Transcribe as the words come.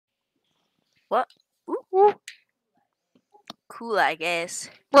What? Ooh. Cool, I guess.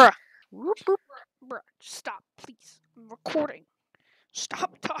 Bruh. Whoop, whoop. Bruh, stop, please. I'm recording.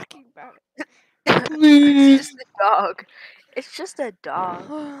 Stop talking about it. It's just a dog. It's just a dog.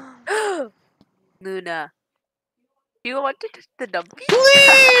 Luna. Do you want to touch the dumpy?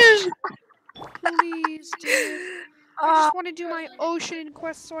 Please! Please, dude. I just want to do my ocean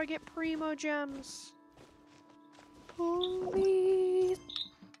quest so I get primo gems. Please.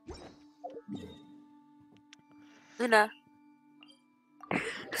 Luna.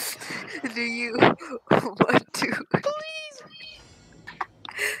 Do you want to? Please!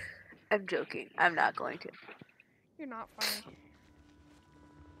 I'm joking. I'm not going to. You're not funny.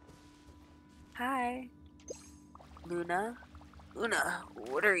 Hi. Luna? Luna,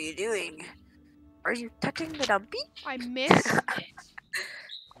 what are you doing? Are you touching the dumpy? I missed.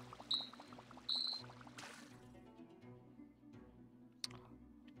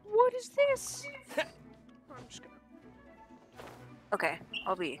 What is this? I'm just gonna. Okay,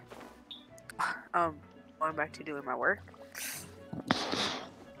 I'll be going back to doing my work.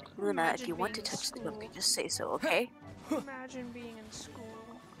 Luna, Imagine if you want to being in touch the dumpy, school. just say so, okay? Imagine being in school.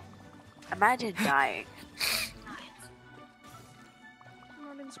 Imagine dying.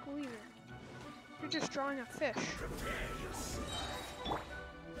 I'm not in school either. You're just drawing a fish.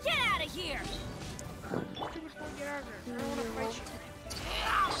 Get out of here! Stupid boy, get out of there. I don't want to fight you.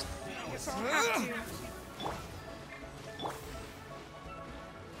 I guess I'll have to.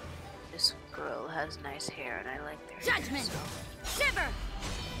 This girl has nice hair and I like their Judgment! Shiver!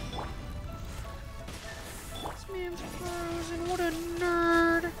 This man's frozen. What a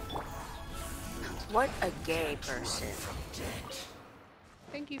nerd. What a gay person.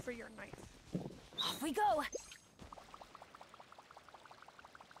 Thank you for your knife. Off we go!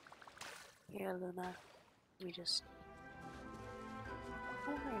 Here, Luna. We just...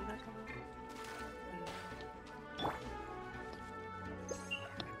 Oh, you're not gonna...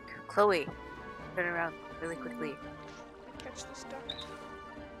 Chloe, turn around really quickly. Catch this duck.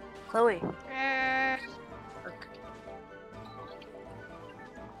 Chloe. Look.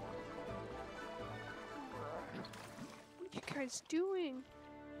 What are you guys doing?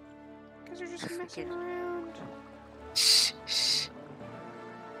 You guys are just messing around. Shh, shh.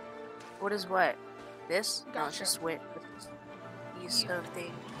 What is what? This? No, it's Gotcha. just wit. Piece of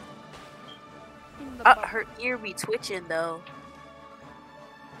thing. In the bubble. Her ear be twitching though.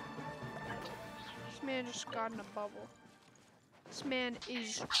 This man just got in a bubble. This man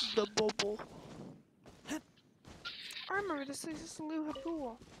is the bubble. I remember this place. This is Luha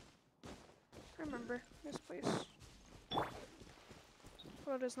Pool. I remember this place.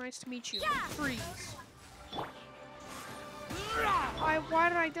 Well, it is nice to meet you. Yeah. Freeze. Why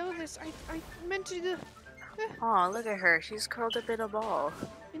did I do this? I meant to do Aw, look at her. She's curled up in a ball.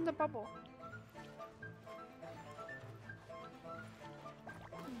 in the bubble.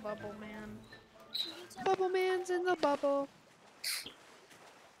 Bubble man. Bubble man's in the bubble.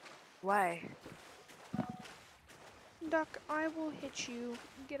 Why? Duck, I will hit you.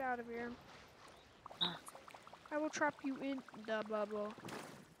 Get out of here. I will trap you in the bubble.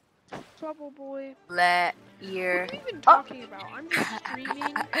 Bubble boy. Let your... What are you even talking about? I'm just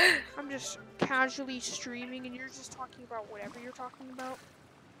streaming. I'm just casually streaming and you're just talking about whatever you're talking about.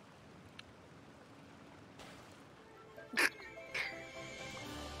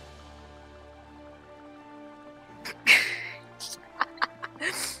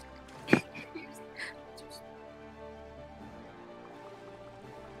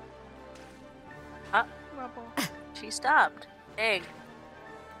 Bubble. She stopped. Dang.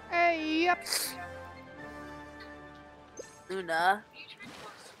 Hey, yep. Luna,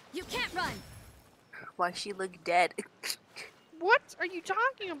 You can't run! why she look dead? What are you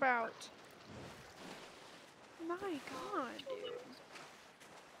talking about? My god, dude.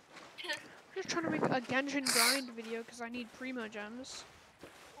 I'm just trying to make a Genshin grind video because I need primo gems.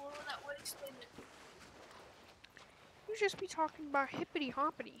 Well, that would explain it. You just be talking about hippity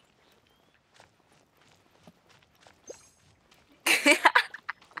hoppity.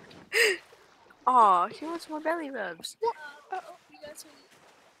 Aw, she wants more belly rubs. What? You got some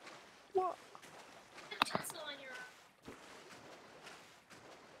What? tinsel on your arm.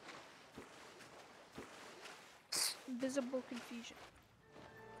 Visible confusion.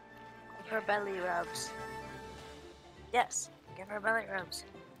 Give her belly rubs. Yes, give her belly rubs.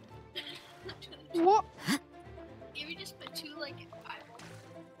 What? Maybe just put two like eyeballs.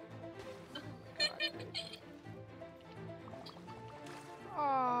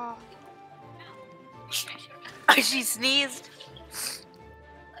 Aw. She sneezed.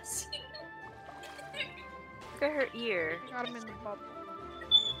 Look at her ear. I got him in the bubble.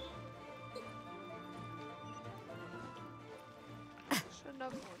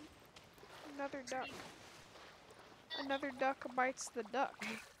 another one. Another duck. Another duck bites the duck.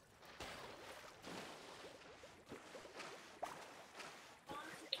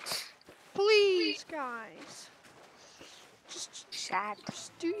 Please, guys.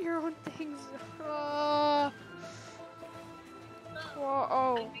 Just do your own things.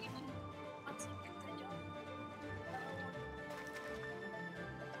 Whoa.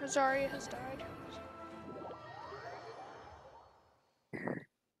 Rosaria has died.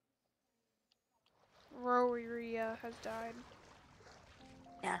 Roria has died.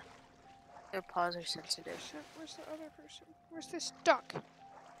 Yeah. Their paws are sensitive. Where's the other person? Where's this duck?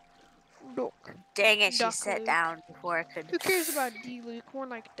 Duck. Dang it, she Duck sat Luke. down before I could. Who cares about D Luke? More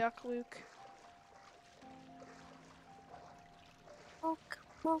like Duck Luke. Poke,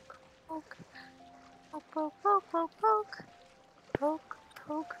 poke, poke. Poke, poke, poke, poke, poke. Poke,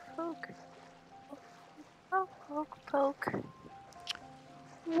 poke, poke. Poke, poke, poke.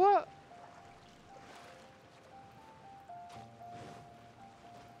 What?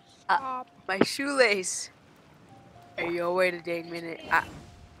 Stop. My shoelace. Hey, yo, wait a dang minute.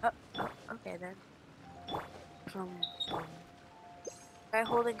 Okay then. Try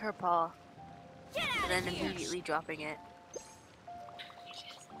holding her paw Get out and of then here! immediately dropping it.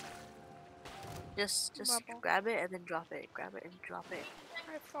 Just Bubble. grab it and then drop it. Grab it and drop it.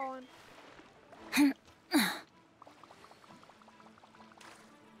 I've fallen.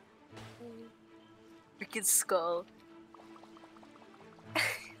 Freaking skull.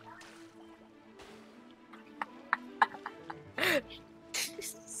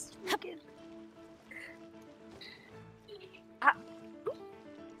 Freaking.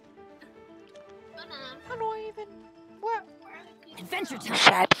 How do I even? What? Adventure time!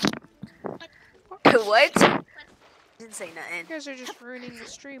 Shut. What? Didn't say You nothing. guys are just ruining the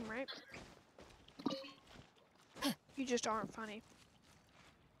stream, right? You just aren't funny.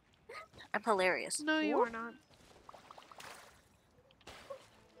 I'm hilarious. No, you are not.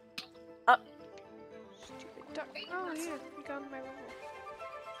 Stupid duck. Oh, yeah. You got my level.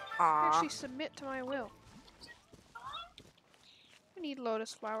 Aww. Actually, submit to my will. I need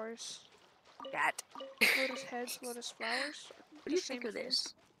lotus flowers. That. Lotus heads, lotus flowers. What do you The same think of thing.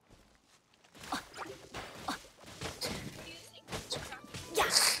 this?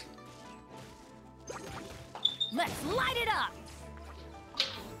 Let's light it up!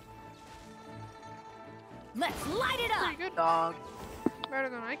 Let's light it up! Pretty good. Dog. Better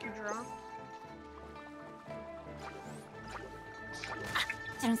than I can draw.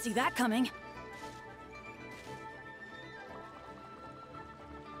 Didn't see that coming.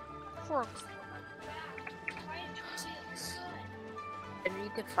 Fork. I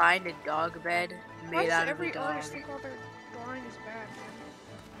need to find a dog bed Why made does out of a every dog. artist think all their drawing is bad, man?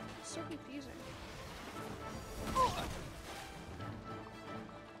 It's so confusing.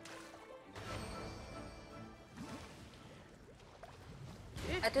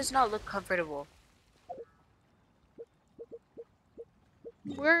 That does not look comfortable.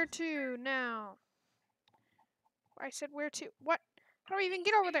 Where to now? I said where to. What? How do I even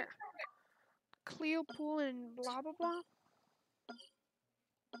get over there? Cleo pool and blah blah blah?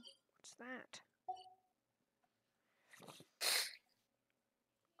 What's that?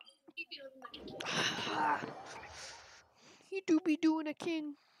 He do be doing a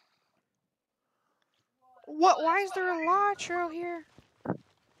king. What? Why is there a law trail here?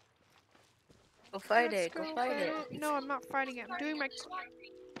 Go fight Let's it. Go go fight it. No, I'm not fighting it. I'm doing my.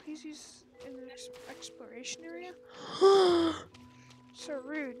 Please use in the exploration area. So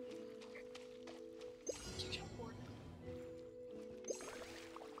rude.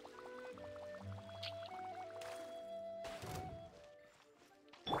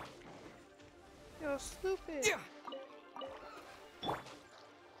 Yo, stupid.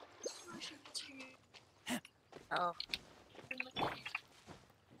 Oh.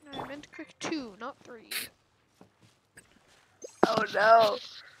 I meant to click 2, not 3. Oh no.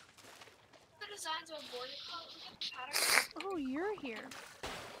 The designs of a border collie, we have patterns. Oh, you're here.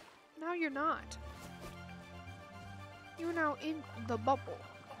 Now you're not. You're now in the bubble.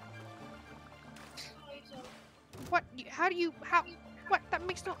 What? How do you? How? What? That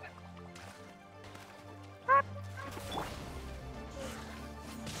makes no. Ah.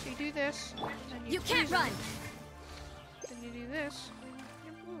 So you do this. And You can't freeze run! it, Then you do this. And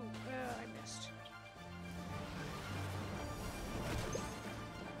you move. I missed.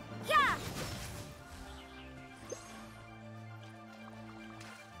 Yeah!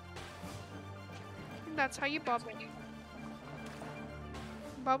 And that's how you bubble.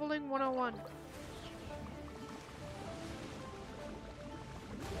 Bubbling 101.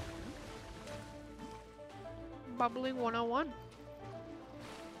 Bubbling 101.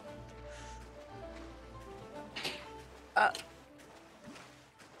 Ah.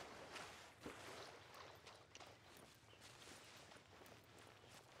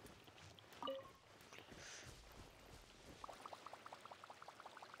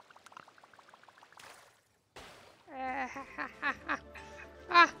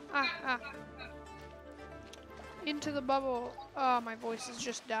 Into the bubble. Oh, my voice has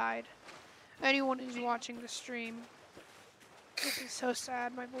just died. Anyone who's watching the stream, this is so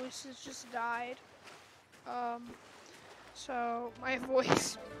sad. My voice has just died. So my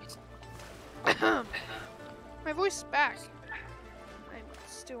voice, my voice is back. I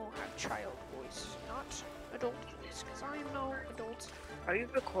still have child voice, not adult voice, because I am no adult. Are you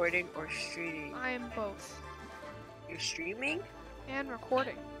recording or streaming? I am both. You're streaming? And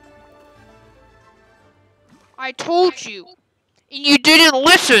recording. I told you, and you didn't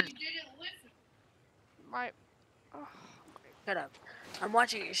listen. My. Oh, Shut up. I'm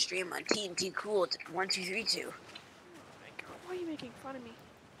watching your stream on TNT Cool 1232. my God, why are you making fun of me?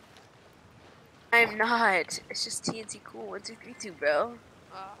 I'm not. It's just TNT Cool 1232, bro.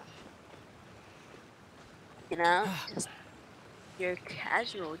 You know? Just your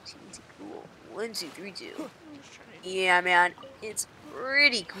casual TNT Cool 1232. I'm just trying to. Yeah, man. It's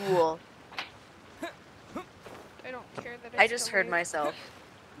pretty cool. I don't care that I just heard delayed. myself.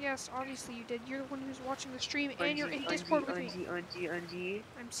 Yes, obviously you did. You're the one who's watching the stream, and you're in Discord with me.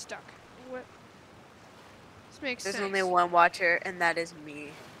 I'm stuck. What? This makes There's sense. only one watcher, and that is me.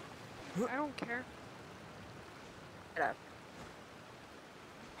 I don't care. Shut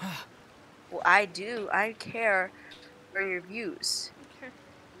up. Well, I do. I care for your views Okay.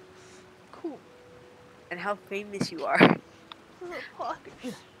 Cool. and how famous you are.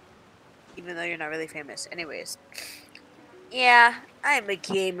 Even though you're not really famous. Anyways. Yeah, I'm a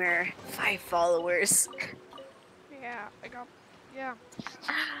gamer. 5 followers. Yeah, I got. Yeah.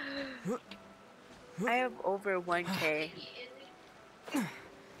 I have over 1K.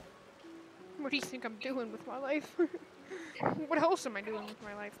 What do you think I'm doing with my life? What else am I doing with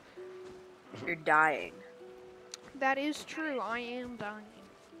my life? You're dying. That is true. I am dying.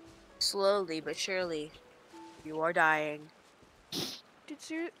 Slowly but surely. You are dying.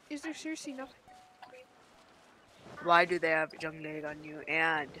 Is there seriously nothing? Why do they have Jung Leg on you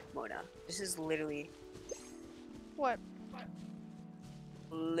and Mona? This is literally What?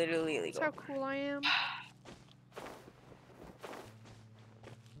 literally That's illegal. how cool I am.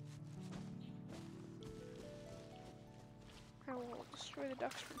 I will destroy the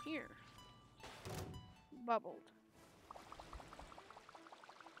ducks from here. Bubbled.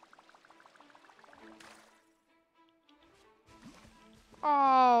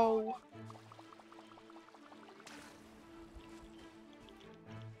 Oh.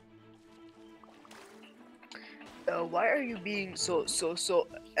 Why are you being so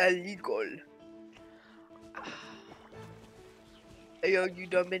illegal? Yo, you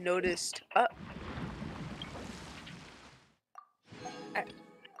done been noticed.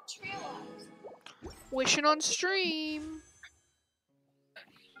 Wishing on stream.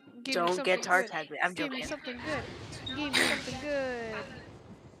 Give me Don't get something good. Tartaglia. I'm Give me joking. something good. Give me something good.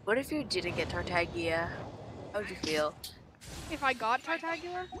 What if you didn't get Tartaglia? How would you feel? If I got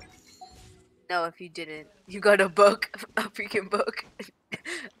Tartagula? No, if you didn't. You got a book. A freaking book.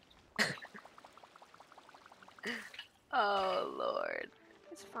 Oh, Lord.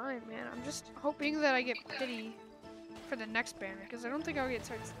 It's fine, man. I'm just hoping that I get pity for the next banner, because I don't think I'll get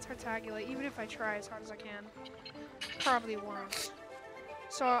Tartagula, even if I try as hard as I can. Probably won't.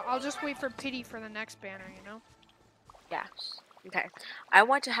 So I'll just wait for pity for the next banner, you know? Yeah. Okay. I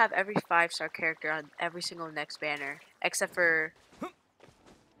want to have every 5-star character on every single next banner. Except for,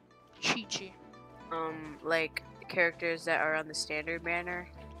 Chi-Chi. like, characters that are on the standard banner.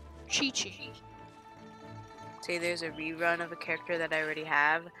 Chi-Chi. Say there's a rerun of a character that I already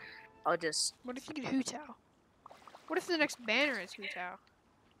have. I'll just... What if you get Hu Tao? What if the next banner is Hu Tao?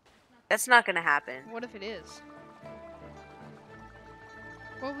 That's not gonna happen. What if it is?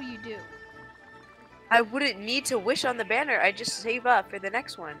 What will you do? I wouldn't need to wish on the banner. I just save up for the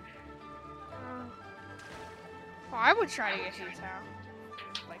next one. Well, I would try to get Hu Tao.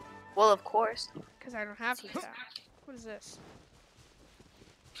 Like, Well, of course. because I don't have Hu Tao. What is this?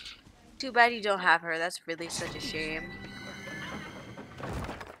 Too bad you don't have her. That's really such a shame.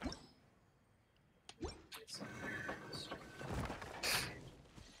 You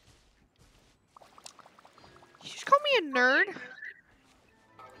just called me a nerd?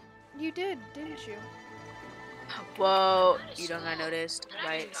 You did, didn't you? Whoa, you don't got noticed.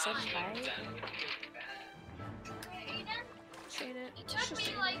 Right, somebody. Saying it. It It's took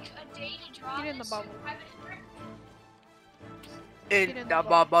just me like a day to draw Get in the this. bubble. In Get in the the bubble.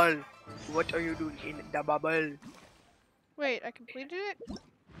 bubble. What are you doing in the bubble? Wait, I completed it?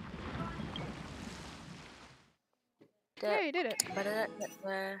 Yeah, you did it. I tried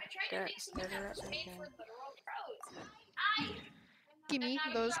to make some pros made for literal pros. Gimme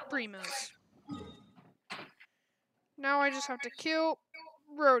those primos. Now I just have to kill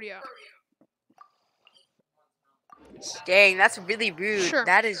Rhodia. Dang, that's really rude. Sure.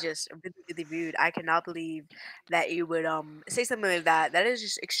 That is just really, really rude. I cannot believe that you would say something like that. That is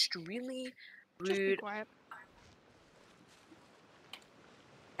just extremely Just be rude, quiet.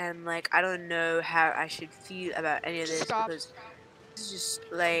 and like I don't know how I should feel about any of this Stop. because this is just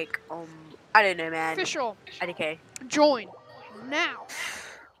like I don't know, man. Official. IDK. Join. Now.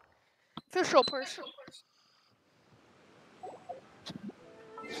 Official person.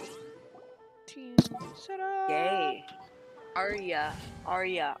 Team setup. Yay. Arya,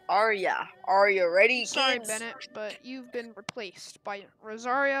 ready, Sorry, kids? Bennett, but you've been replaced by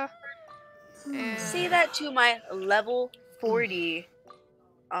Rosaria. And Say that to my level 40.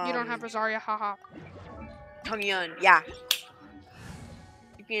 you don't have Rosaria, haha. Chongyun, yeah.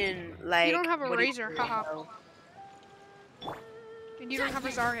 You can like. You don't have a what do Razor, you haha. know? And you don't have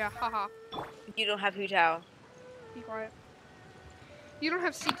Rosaria, haha. You don't have Hu Tao. Be quiet. You don't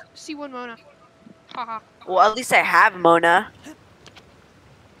have C1 Mona, haha. Well, at least I have Mona.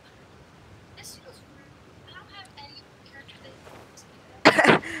 This feels rude. I don't have any character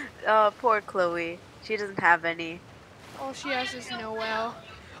that Oh, poor Chloe. She doesn't have any. All she has is Noelle.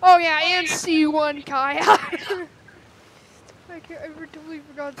 Oh yeah, and C1 Kaya. I totally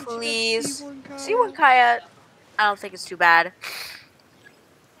forgot that Please. she has C1 Kaya. See one Kaya. I don't think it's too bad.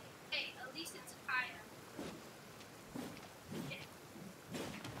 hey, at least it's Kaya.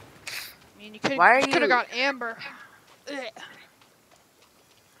 I mean, you Why are could have you- got Amber. Ugh.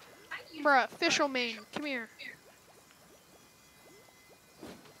 Bruh, official main, come here.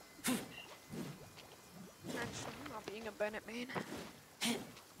 Actually, I'm not being a Bennett main.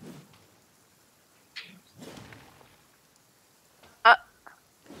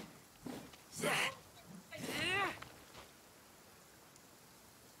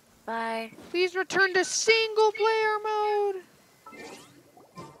 Bye. Please return to single player mode.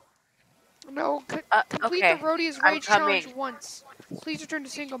 No, complete okay. the Rhodia's I'm Rage challenge coming. once. Please return to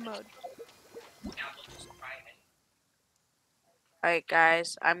single mode. Alright,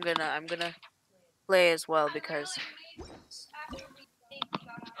 guys. I'm gonna play as well because.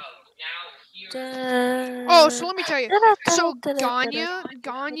 Oh, so let me tell you. So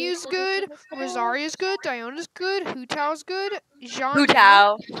Ganya's good, Rosaria's good, Diona's good, Hu Tao's good, Hu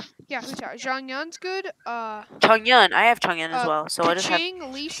Tao. Yeah, Hu Tao. Zhang Yan's good. Chongyun. I have Chongyun as well, so I just have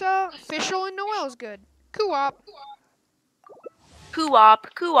Kaching, Lisa, Official, and Noelle's good. Kuop. Kuop.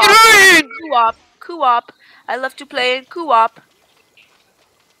 I love to play in Kuop.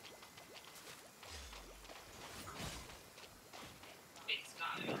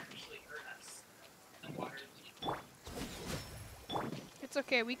 It's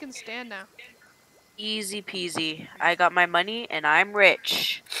okay, we can stand now. Easy peasy. I got my money and I'm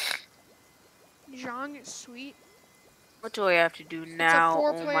rich. Zhang is sweet. What do I have to do now?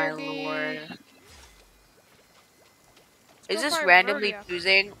 Oh my four-player game. lord. Let's Is go this fight randomly Rhodia.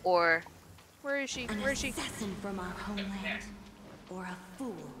 choosing or Where is she? Where is she? Assassin from our homeland, or a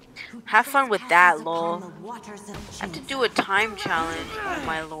fool who have fun with that, trespasses lol? upon the waters of I have to Genshin. do a time challenge. Oh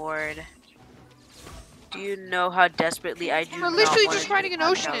my lord. Do you know how desperately I do We're not literally wanna just do fighting a an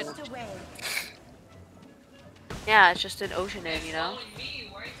time Oceanin. challenge? Yeah, it's just an Oceanin, you know?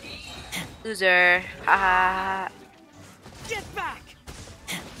 Loser. Ha ha ha. Get back!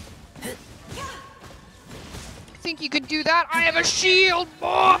 Think you can do that? I have a shield,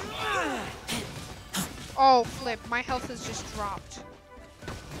 boy! Oh, flip. My health has just dropped.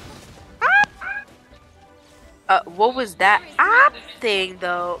 What was that thing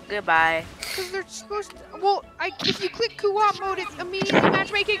though? Goodbye. Because they're supposed to... Well, if you click co-op mode, it immediately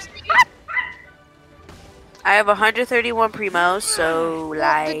matchmaking. I have 131 primos, so Well,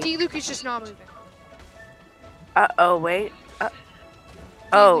 like. the D-Luke is just not moving. Oh wait.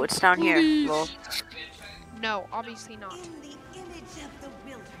 Oh, it's down here. Please. Lol. No, obviously not. In the image of the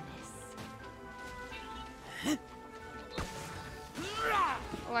wilderness.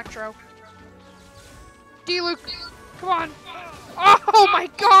 Electro. D-Luke, come on. Oh my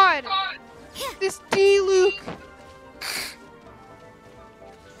god! This D-Luke!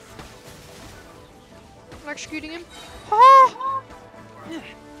 Electrocuting him. Oh!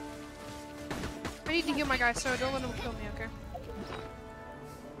 I need to heal my guy, so don't let him kill me, okay?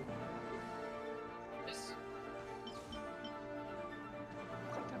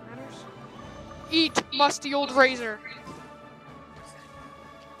 That matters. Eat, musty old razor.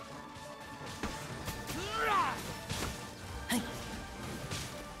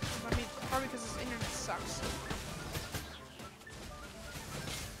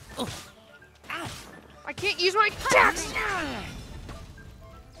 I can't use my attacks!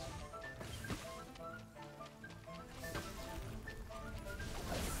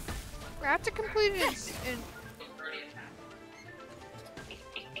 I have to complete it in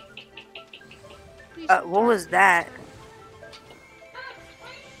please don't What die. was that?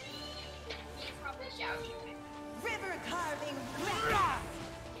 River carving. Ah!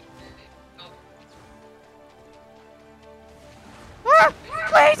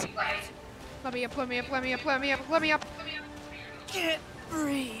 Please! Let me up, let me up, let me up, let me up, let me up. Can't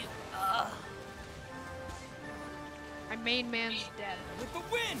breathe. My main man's dead. With the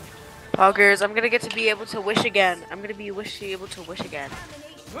wind! Poggers, I'm gonna get to be able to wish again. I'm gonna be able to wish again.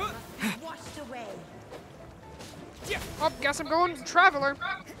 Contamination must be washed away. Oh, guess I'm going Traveler.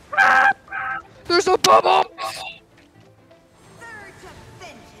 There's a bubble! Surge of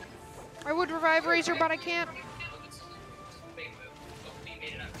vengeance. I would revive Razor, but I can't.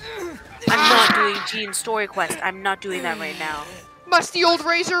 I'm not doing Gene's story quest. I'm not doing that right now. Musty old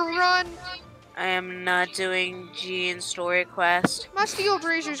Razor, run! I am not doing Gene's story quest. Musty old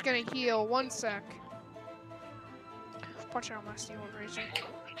Razor's gonna heal. 1 sec. Watch out, Musty old Razor.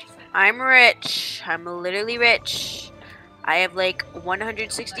 I'm rich. I'm literally rich. I have like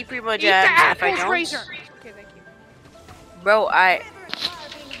 160 primo Eat the gems. And if I apples, don't, Razor! Okay, thank you. bro, I River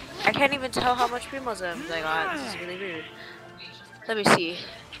carving. can't even tell how much primo gems I got. This is really weird. Let me see.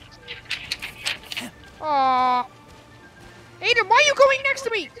 Aww. Aiden, why are you going next to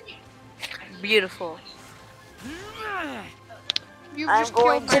me? Beautiful. You I'm just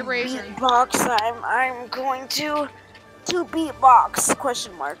going killed my to Razor. beatbox. I'm going to beatbox?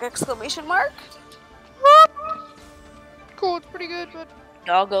 Question mark! Exclamation mark! Cool, it's pretty good, but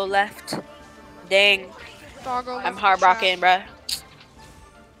Doggo left. Dang. doggo I'm left hard the chat. rocking, bruh.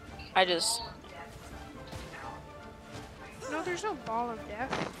 I just. No, there's no ball of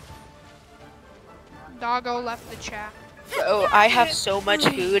death. Doggo left the chat. Bro, I have so much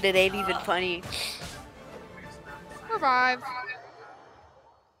food, it ain't even funny. Revive.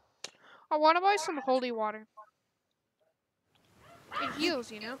 I want to buy some holy water. It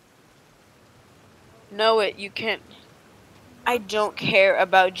heals, you know? No, you can't. I don't care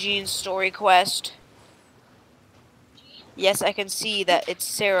about Gene's story quest. Yes, I can see that it's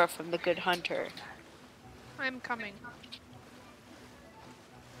Sarah from the Good Hunter. I'm coming.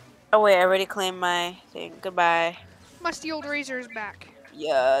 Oh wait, I already claimed my thing. Goodbye. Musty old Razor is back.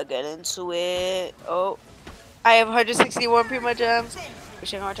 Yeah, get into it. Oh, I have 161 primo gems.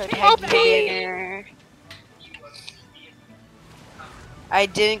 Wishing hard to tag you again. I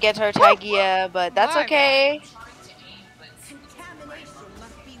didn't get Tartagia, but that's Alive. okay. Contamination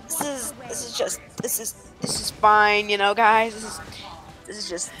must be This washed is fine, you know, guys. This is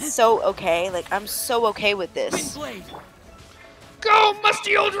just so okay. Like, I'm so okay with this. Blade! Go,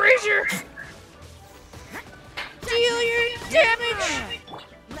 Musty old Razor! Deal your damage!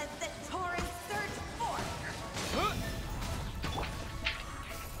 Let the torrent surge forth.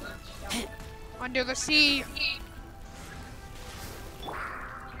 Under the sea.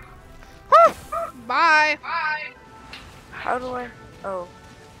 Bye. How do I? Oh.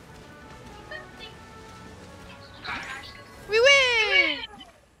 We win!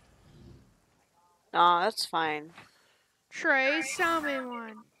 Nah, that's fine. Trey, summon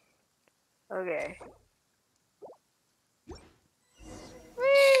one. Okay.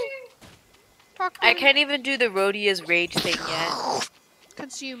 Whee! Talk to I me. can't even do the Rhodia's Rage thing yet.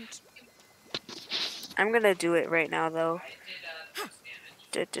 Consumed. I'm gonna do it right now, though.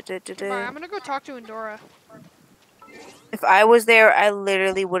 Bye. I'm gonna go talk to Endora. If I was there, I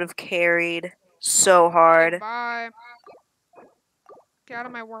literally would have carried so hard. Bye. Get out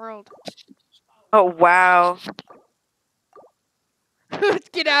of my world. Oh, wow.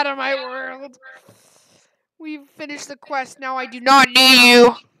 Get out of my world. We've finished the quest. Now I do not need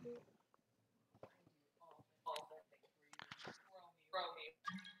you.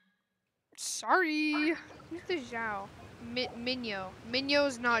 Sorry. Who's the Zhao? Minyo.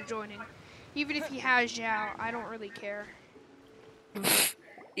 Minyo's not joining. Even if he has Zhao, I don't really care.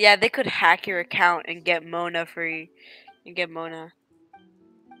 Yeah, they could hack your account and get Mona free. And get Mona.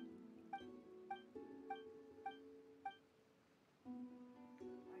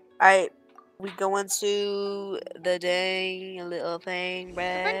 We go into the dang little thing,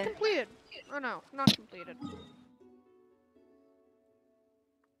 Event bruh. completed. Oh no, not completed.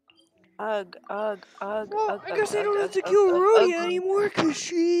 Ugh, ugh, ugh, Well, ugh, I guess I ugh, don't ugh, have to ugh, kill ugh, Rhodia ugh. anymore because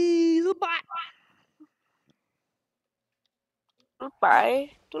she's a bot.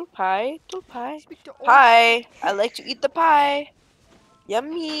 Pie, little pie, little pie. Speak to Pie. I like to eat the pie.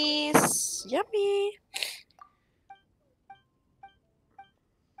 Yummies. Yummy.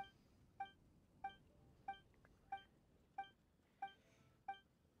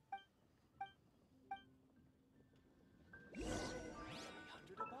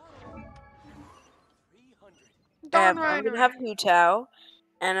 I'm Alright, gonna have Hu Tao,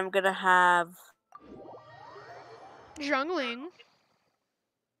 and I'm gonna have. Zhongling.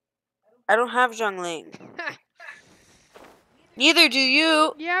 I don't have Zhongling. Neither do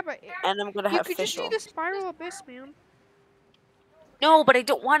you. Yeah, but And I'm gonna you have could just do Fischl. the Spiral Abyss, man. No, but I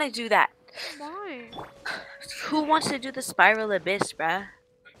don't want to do that. Why? Who wants to do the Spiral Abyss, bruh?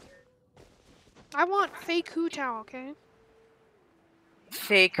 I want fake Hu Tao, okay?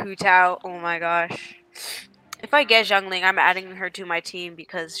 Fake Hu Tao. Oh my gosh. If I get Zhongling, I'm adding her to my team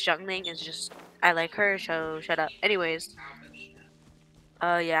because Zhongling is just. I like her, so shut up. Anyways.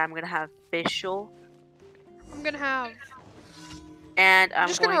 Yeah, I'm gonna have Fischl. I'm gonna have. And I'm I'm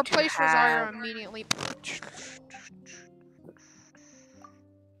just gonna going to replace have. Rosario immediately.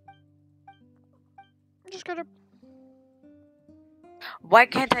 I'm just gonna. Why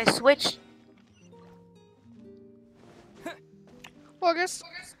can't I switch? Well, I guess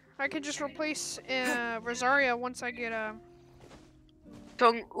I can just replace Rosario once I get a.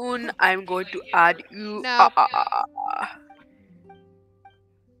 Jong-un, I'm going to add you. No.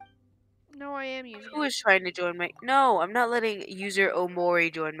 No, I am using Who it. is trying to join my? No, I'm not letting user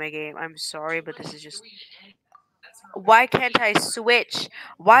Omori join my game. I'm sorry, but this is just. Why can't I switch?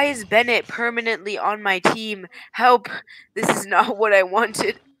 Why is Bennett permanently on my team? Help! This is not what I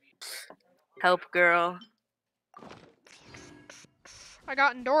wanted. Help, girl. I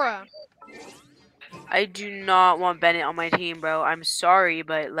got Endora. I do not want Bennett on my team, bro. I'm sorry,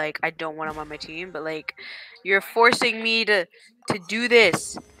 but like I don't want him on my team. But like, you're forcing me to do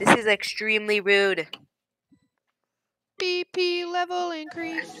this. This is extremely rude. BP level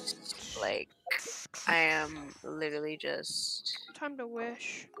increase. Just, like, I am literally just. Time to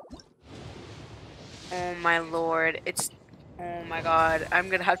wish. Oh my lord! It's. Oh my god! I'm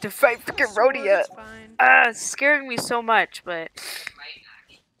gonna have to fight freaking Sword, Rhodia. it's fine. It's scaring me so much, but.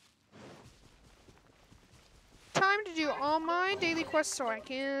 Time to do all my daily quests so I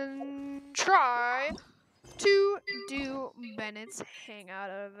can try to do Bennett's Hangout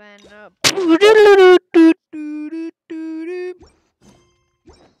event.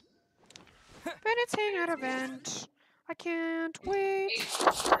 Bennett's Hangout event. I can't wait.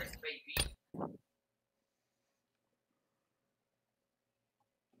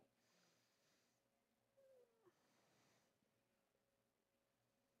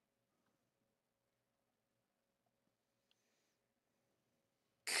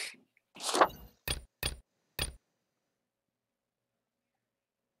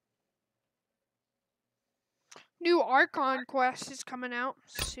 New Archon quest is coming out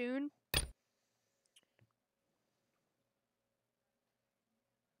soon.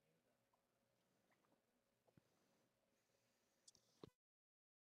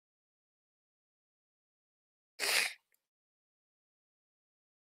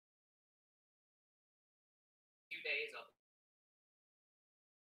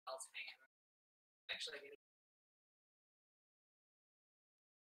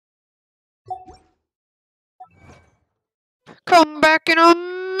 Come back in a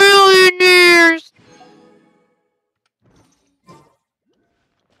million years.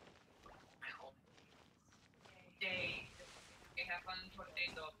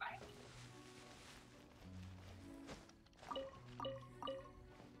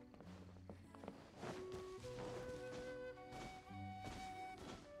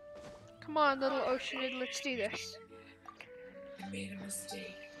 Come on, little Oceanid, let's do this. I made a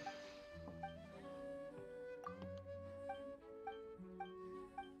mistake.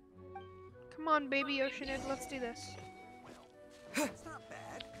 Come on, baby Oceanid, let's do this. It's not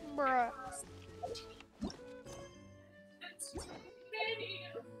bad. Bruh.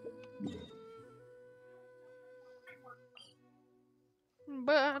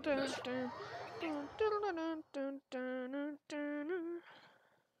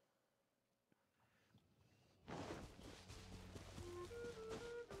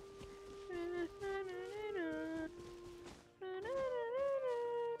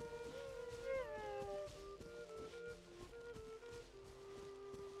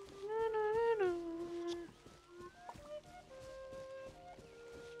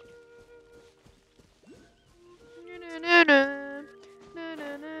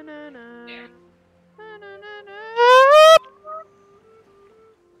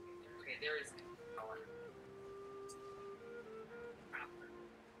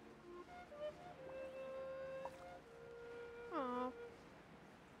 Aw.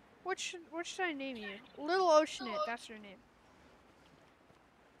 What should I name you? Little Oceanit, that's your name.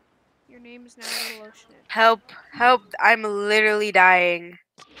 Your name is now Little Oceanit. Help! Help! I'm literally dying.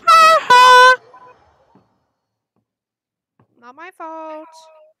 Not my fault.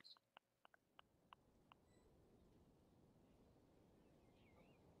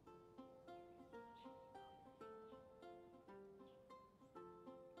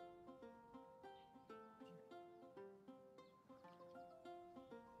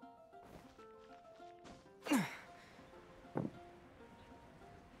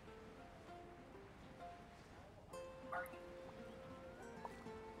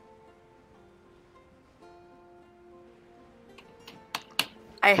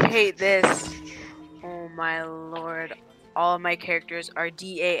 I hate this. Oh my lord. All of my characters are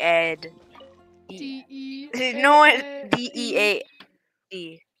D-A-Ed. D-E. No one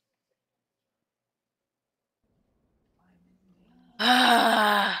D-E-A-D.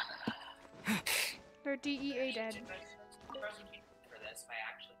 They're DEA dead.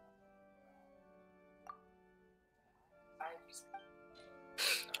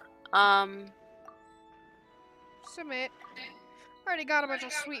 Submit. Already got a bunch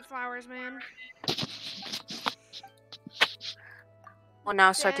of sweet flowers, man. Well,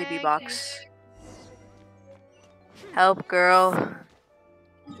 now start to Thank beatbox. Help, girl. Run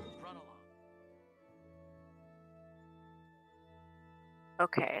along.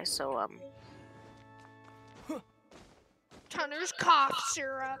 Okay, so Tunner's cough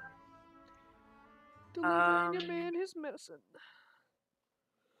syrup. Delivering a man his medicine.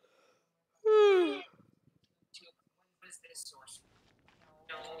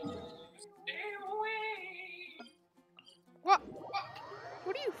 What?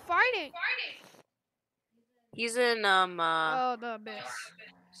 What are you fighting? he's in Oh, the abyss.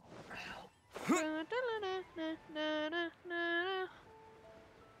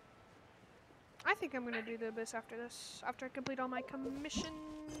 I think I'm gonna do the abyss after this. After I complete all my commissions.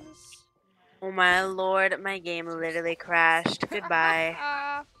 oh my lord, my game literally crashed. Goodbye.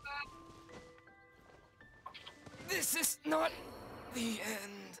 This is not the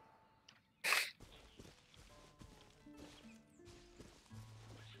end.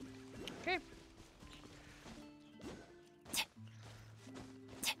 Okay.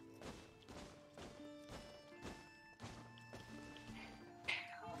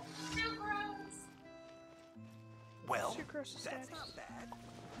 Well, Sucrose that's status. not bad.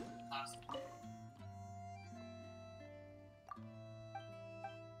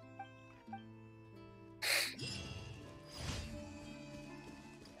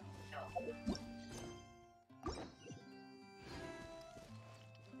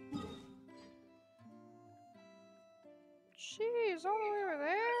 Jeez, all the way over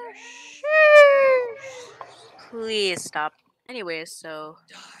there? Sheesh. Please stop. Anyways, so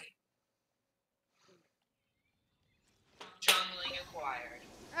Die.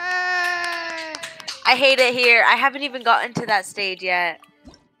 I hate it here. I haven't even gotten to that stage yet.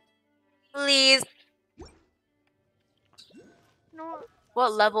 Please. No,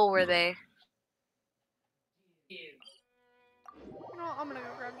 What level were they? no, I'm gonna go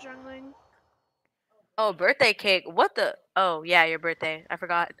grab jungling. Oh, birthday cake. What the? Oh, yeah, your birthday. I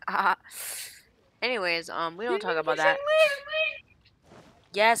forgot. Anyways, we don't talk about that.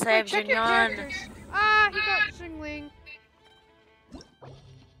 Yes, I Wait, have check your Jinyon. characters. Ah, he got jungling.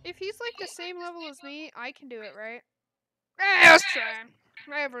 If he's like the same level as me, I can do it, right? Hey, let's try.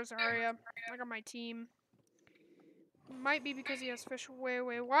 I have Rosaria. I got my team. Might be because he has fish. Wait.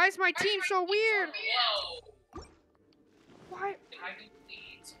 Why is my team so weird? Why?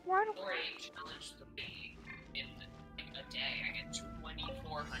 Why do?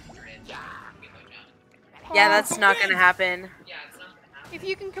 Yeah, that's not gonna happen. If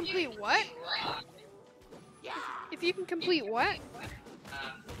you can complete what? If you can complete what?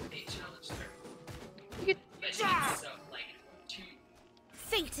 You get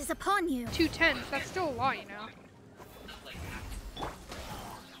Fate is upon you. 210. That's still a lot, you know.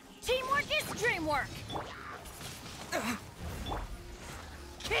 Teamwork is dreamwork.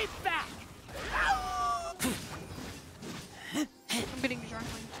 Keep back! I'm getting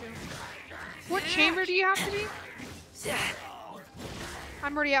jungling too. What chamber do you have to be?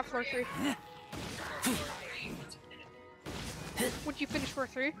 I'm already at floor 3. Would you finish floor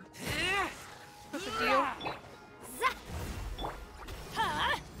 3? What's the deal?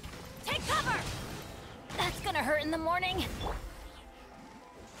 Huh? Take cover. That's gonna hurt in the morning.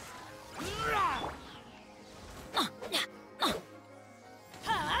 Huh?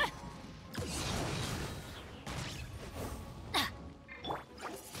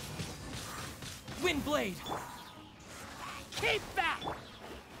 Windblade! Keep back!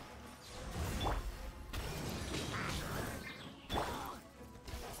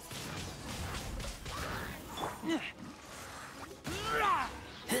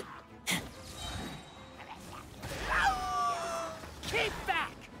 Keep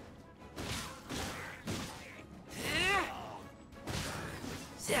back!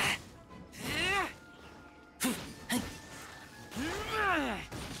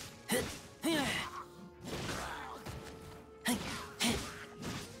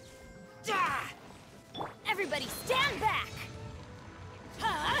 Everybody stand back.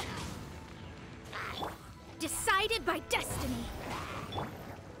 Huh? Decided by destiny.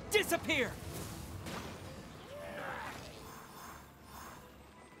 Disappear!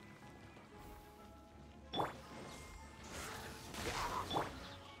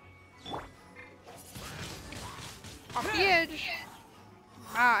 Off the edge.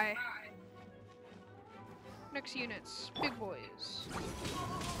 Bye. Next units, big boys.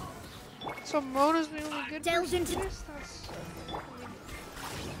 So Mona's the only good person for this? That's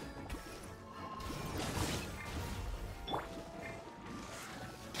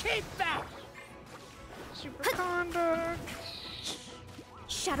Keep back! super conduct.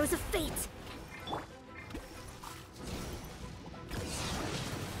 Shadows of fate.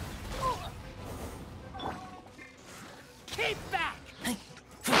 Keep back!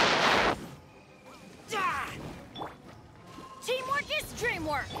 Teamwork is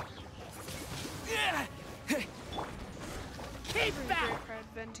dreamwork. Keep back! Great card,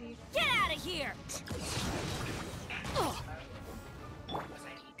 Venti. Get out of here.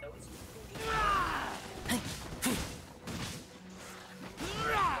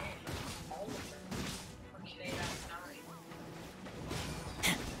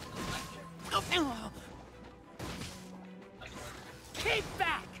 Keep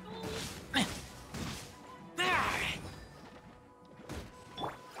back!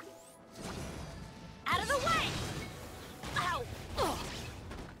 Out of the way. Ow. Ugh.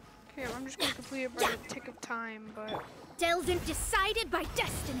 Okay, I'm just gonna complete it by the tick of time, but Delvin decided by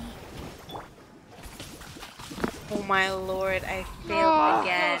destiny. Oh my lord, I failed oh,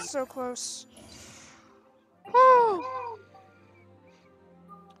 again. that was so close. Oh.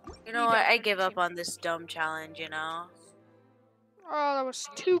 You know what? I give up on this dumb challenge, you know? Oh, that was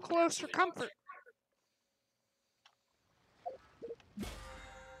too close for comfort.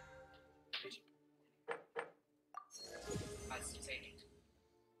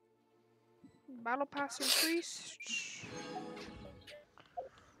 Battle pass increased.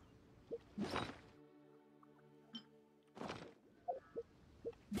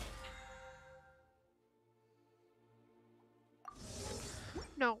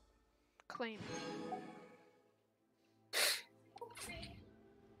 No. Claim.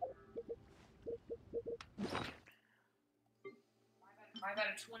 I've had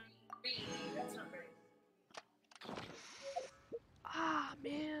a 23. That's not very. Ah,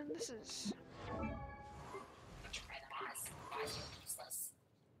 man, this is. Try that as. Why is it useless?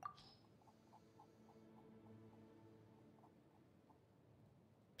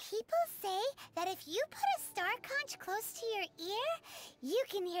 People say that if you put a star conch close to your ear, you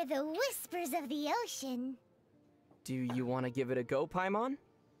can hear the whispers of the ocean. Do you want to give it a go, Paimon?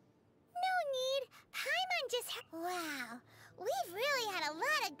 No need. Paimon just wow. We've really had a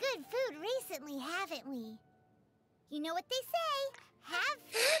lot of good food recently, haven't we? You know what they say. Have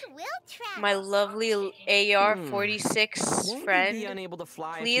food, will travel. My lovely AR-46 Won't you be friend, unable to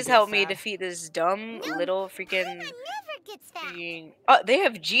fly if you please get help me fat? defeat this dumb No, little Paimon freaking... never gets fat. freaking- Oh, they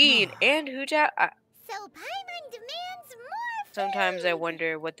have Jean and Hooja. So Paimon demands more food. Sometimes I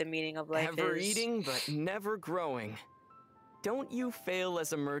wonder what the meaning of life Ever is. eating, but never growing. Don't you fail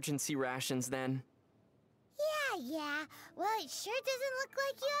as emergency rations then? Yeah. Well, it sure doesn't look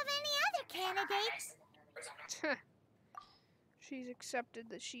like you have any other candidates. She's accepted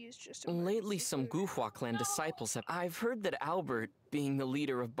that she is just a Lately, some Guhua clan disciples have... I've heard that Albert, being the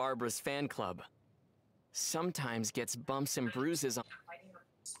leader of Barbara's fan club, sometimes gets bumps and bruises on...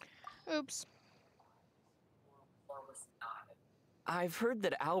 Oops. I've heard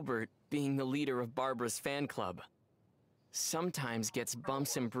that Albert, being the leader of Barbara's fan club, sometimes gets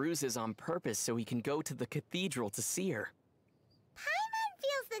bumps and bruises on purpose so he can go to the cathedral to see her. Paimon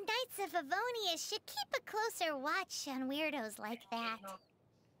feels the Knights of Avonia should keep a closer watch on weirdos like that.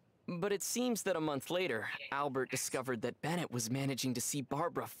 But it seems that a month later, Albert discovered that Bennett was managing to see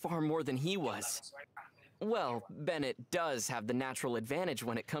Barbara far more than he was. Well, Bennett does have the natural advantage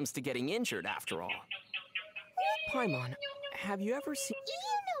when it comes to getting injured, after all. Paimon, have you ever seen...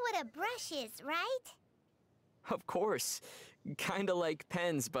 You know what a brush is, right? Of course. Kinda like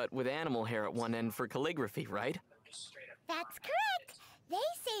pens, but with animal hair at one end for calligraphy, right? That's correct. They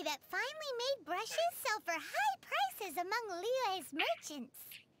say that finely made brushes sell for high prices among Liyue's merchants.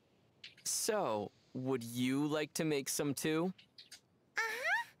 So, would you like to make some too?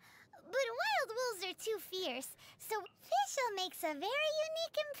 Uh-huh. But wild wolves are too fierce, so Fischl makes a very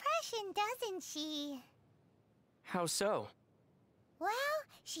unique impression, doesn't she? How so? Well,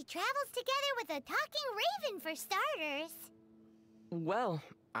 she travels together with a talking raven for starters. Well,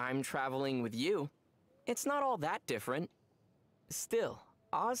 I'm traveling with you. It's not all that different. Still,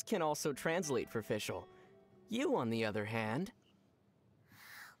 Oz can also translate for Fischl. You, on the other hand...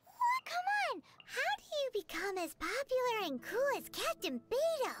 What? Come on! How do you become as popular and cool as Captain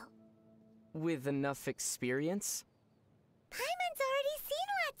Beto? With enough experience? Paimon's already seen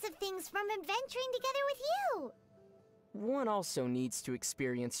lots of things from adventuring together with you. One also needs to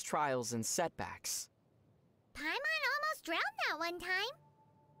experience trials and setbacks. Paimon almost drowned that one time.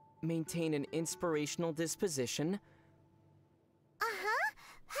 Maintain an inspirational disposition. Uh-huh.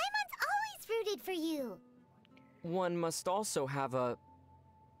 Paimon's always rooted for you. One must also have a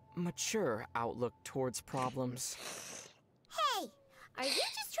mature outlook towards problems. Hey, are you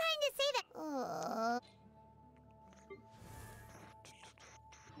just trying to say that?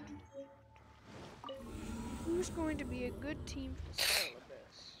 Who's going to be a good team for the style of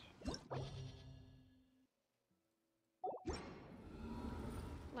this?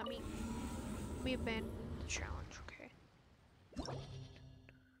 Let me abandon the challenge, okay?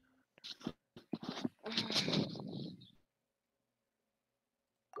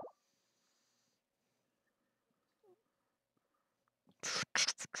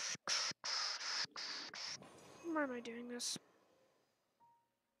 Why am I doing this?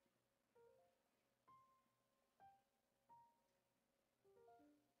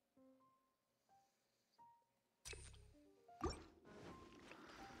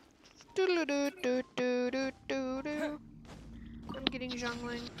 Doo-doo-doo-doo-doo-doo-doo. I'm getting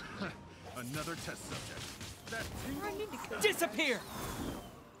jungling. Another test subject. That I need to kill you Disappear!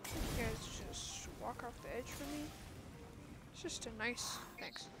 guys. Just walk off the edge for me. It's just a nice.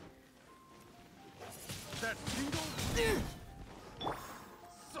 Thanks. That tingle.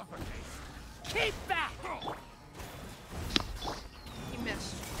 Suffocate. Keep back! He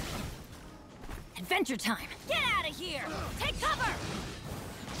missed. Adventure time! Get out of here! Take cover!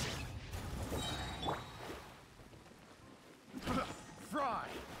 Fry.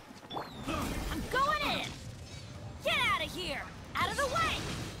 I'm going in! Get out of here! Out of the way!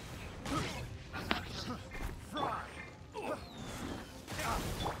 Fry.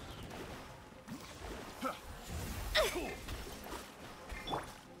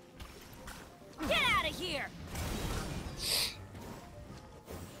 Get out of here!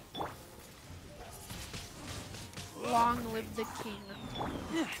 Long live the king.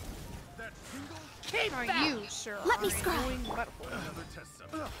 That tingle. Keep Now back! you, sir, Let are me an scry. annoying butthole. Another test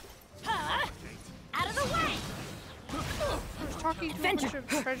subject. Huh? Out of the way! I was talking to a bunch of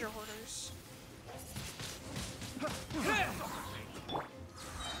treasure hoarders.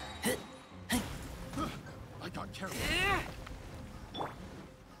 I got carried.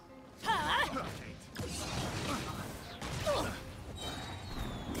 Huh?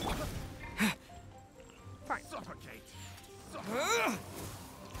 Fine. Suffocate.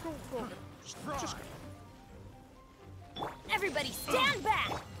 Go. Just go. Everybody stand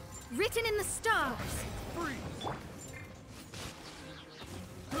back! Written in the stars! Freeze.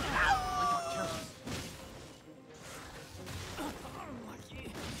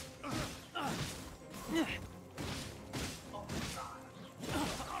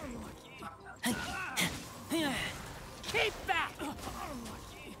 I got carried. Keep back!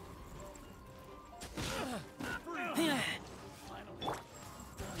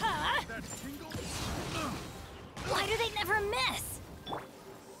 Huh? That tingle. Why do they never miss?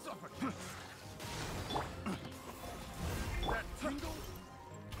 Suffocate. That tingle.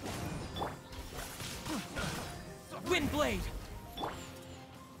 Windblade!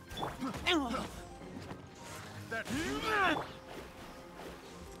 That tingle.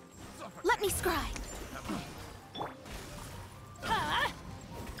 Let me scry! Huh?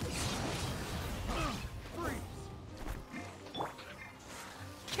 Freeze.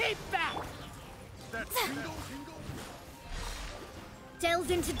 Keep back! That tingle.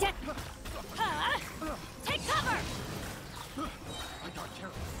 Delves into death. Huh? Take cover! I got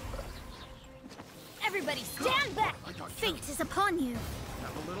carried. Everybody stand back! I got Fate carried. is upon you.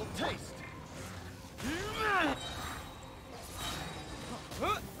 Have a little taste.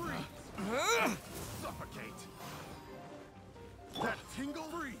 Freeze. Suffocate. That tingle.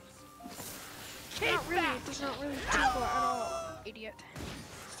 Freeze. Keep Not really. back! It does not really tingle at all, idiot.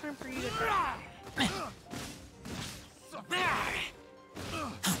 It's time for you to die.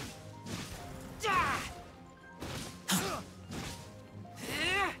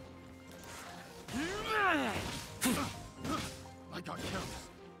 I got careless.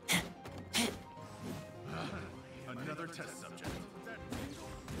 Another test subject. That tingle.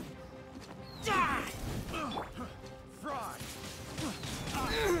 Fry. I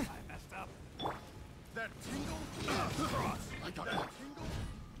messed up. That tingle. Cross. I got that tingle.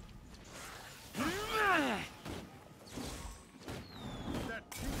 That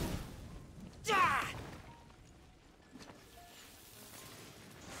tingle.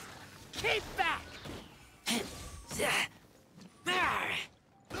 Keep back!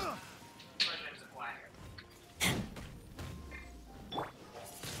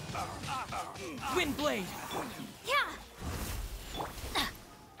 Windblade! Yeah!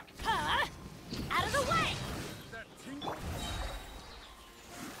 Huh? Out of the way!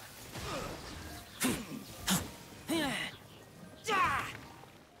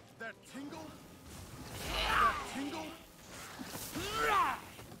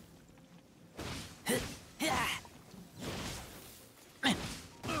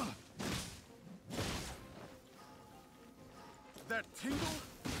 tingle?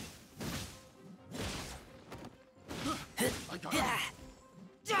 I got it.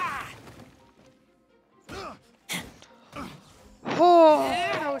 Oh,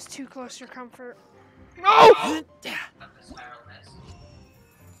 that was too close to your comfort. No!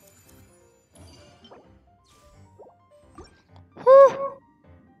 Whew.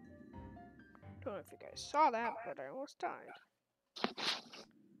 Don't know if you guys saw that, but I almost died.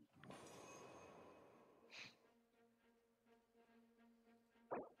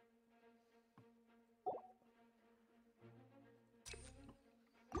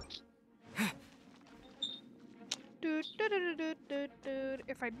 Dude.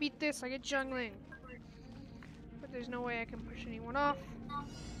 If I beat this, I get jungling. But there's no way I can push anyone off.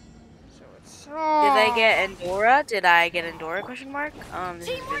 So it's Did I oh. get Endora? Did I get Endora? Question mark. This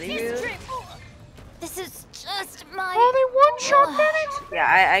is Teamwork really is rude. straight. This is just my. Oh, they one-shot Bennett?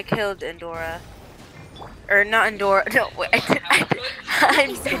 Yeah, I killed Endora. Or not Endora. No, wait.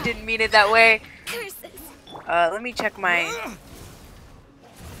 I didn't mean it that way. Curses. Let me check my.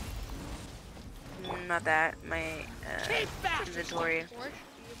 Not that. My inventory. Or I should be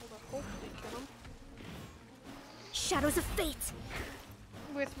able to hopefully kill him Shadows of fate.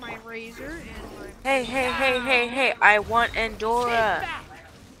 with my razor and my. Hey! I want Endora.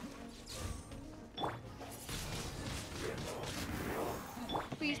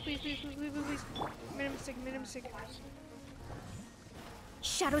 Please. Made a mistake.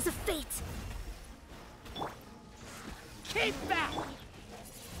 Shadows of fate. Keep back!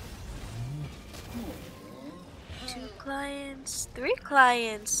 2 clients, 3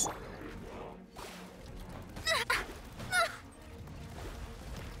 clients.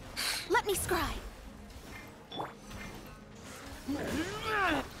 Let me scry.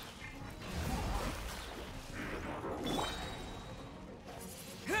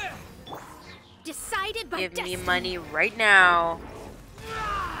 Decided by Give me destiny. money right now.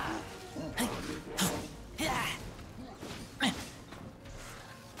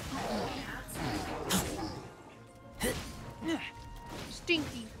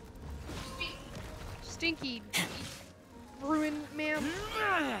 Stinky. Ruin, ma'am.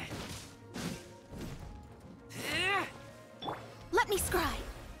 Let me scry. I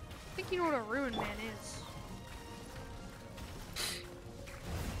think you know what a ruin man is.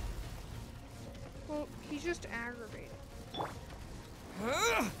 Well, he's just aggravated.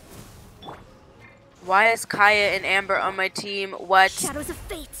 Why is Kaya and Amber on my team? What? Shadows of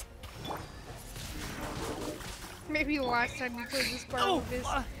fate. Maybe the last time you played this part of this,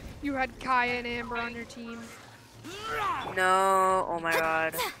 you had Kaya and Amber on your team. No. Oh my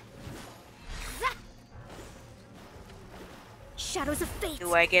god. Shadows of fate.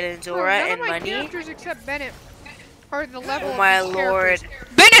 Do I get Bro, Endora none of and my money? characters except Bennett are the level Oh of my these lord. characters.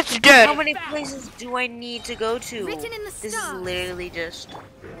 Bennett's dead! How many places do I need to go to? Written in the This is stars. literally just.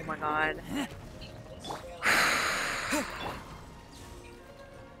 Oh my god.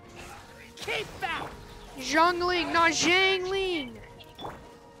 Keep back! Zhongling, not Zhangling!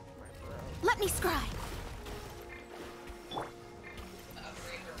 Let me scry.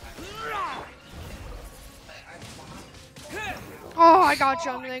 Oh, I got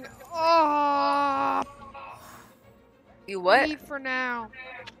Zhongling. Oh, You what? leave for now.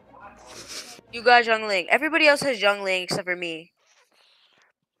 You got Jungling. Everybody else has Jungling except for me.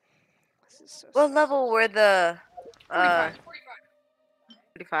 This is so What sad. level were the 45.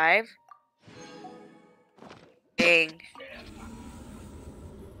 45? Dang.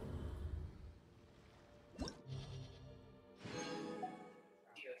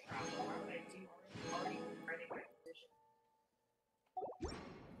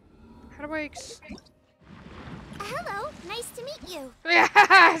 How do I Hello, nice to meet you.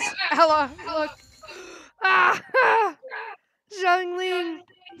 Yes! Ella, look. Ah! Zhongling.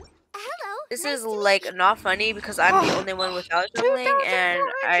 Hello. This nice is to meet like you. not funny because I'm the only one without Jungling, and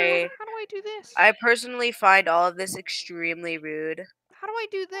 2,400. How do I do this? I personally find all of this extremely rude. How do I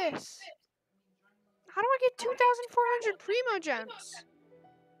do this? How do I get 2,400 primo gems?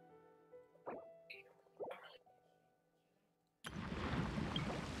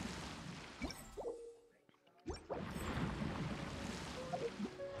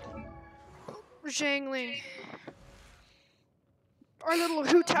 Zhangling. Our little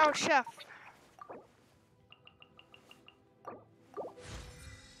Hu Tao chef.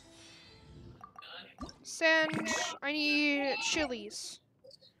 Send. I need chilies.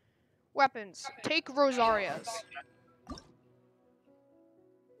 Weapons. Take Rosaria's.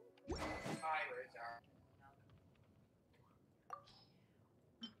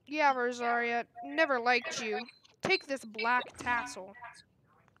 Yeah, Rosaria. Never liked you. Take this black tassel.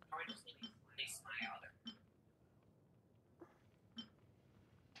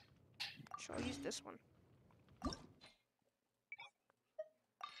 So I'll use this one.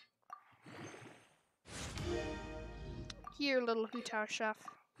 Here, little Hu Tao chef.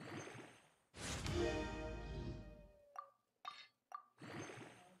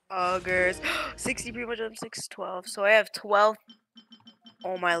 Augers. 60 pretty much I'm 612. So I have 12.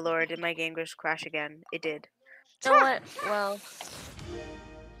 Oh my lord, did my game just crash again? It did. You know what? Well,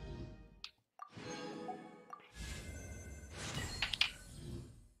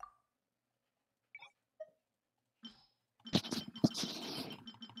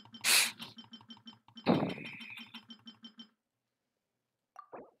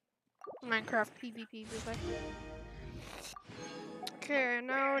 Minecraft PvP replay. Okay,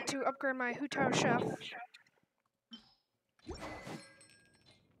 now to upgrade my Hu Tao chef.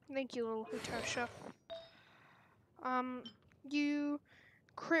 Thank you, little Hu Tao chef. You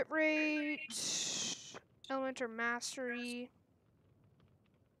crit rate, elemental mastery.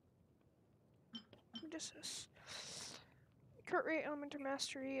 What is this? Crit rate, elemental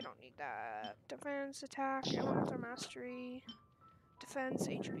mastery. I don't need that. Defense, attack, elemental mastery. Defense,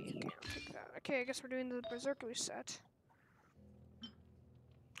 HP. Okay, I'll take that. Okay, I guess we're doing the berserker set.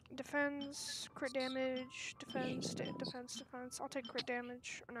 Defense, crit damage, defense, defense. I'll take crit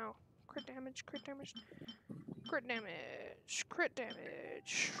damage. Or no, crit damage.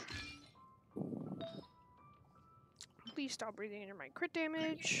 Please stop breathing into my crit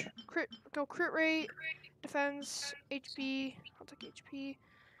damage. Crit rate, defense, HP. I'll take HP.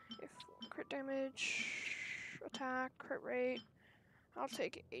 If crit damage, attack, crit rate. I'll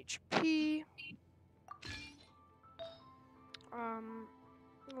take HP.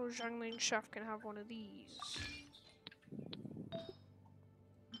 Little Zhangling chef can have one of these.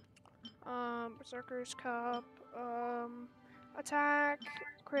 Berserker's Cup, attack,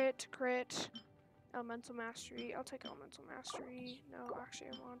 crit, elemental mastery. I'll take elemental mastery. No, actually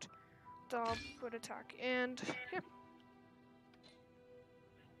I want dub, but attack, and yeah.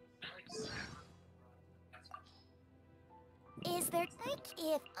 Is there like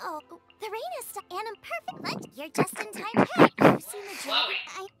if the rain is and I'm perfect lunch? You're just in time. Hey, you've seen the dragon?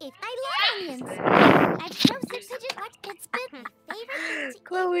 I love onions. I've roasted pigeon. What? It's been my favorite thing to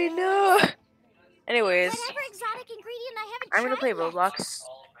Chloe, eat. no. Anyways, Whatever exotic ingredient I haven't I'm gonna play tried yet. Roblox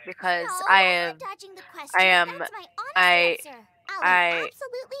because No, I I'm have, not dodging the question. I am, That's my honest I, answer. I'll eat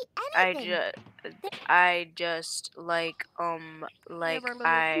absolutely anything. I just like We have our little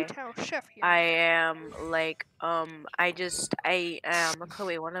Hu Tao chef here. I am like I am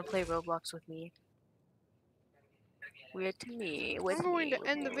Chloe. Wanna play Roblox with me? With me. I'm going to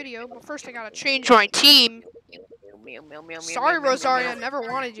end the video, but first I gotta change my team. Sorry, Rosaria, never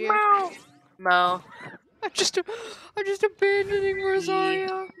wanted you. Mo. I'm just abandoning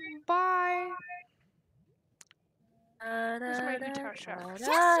Rosaria. Bye. Where's my Hu Tao chef?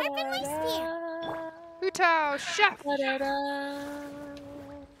 Just sharpen my spear. Hu Tao chef.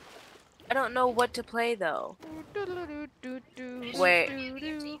 I don't know what to play though. Wait.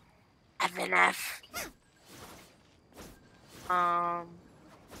 FNF.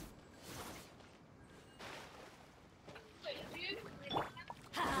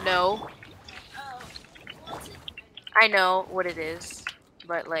 No. I know what it is,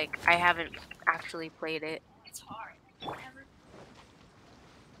 but like I haven't actually played it. It's hard.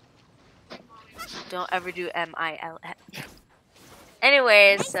 Don't ever do MILF.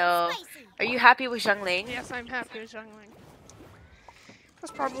 Anyways, so are you happy with Zhangling? Yes, I'm happy with Zhangling.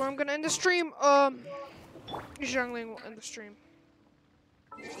 That's probably where I'm gonna end the stream. Zhangling will end the stream.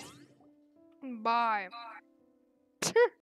 Bye.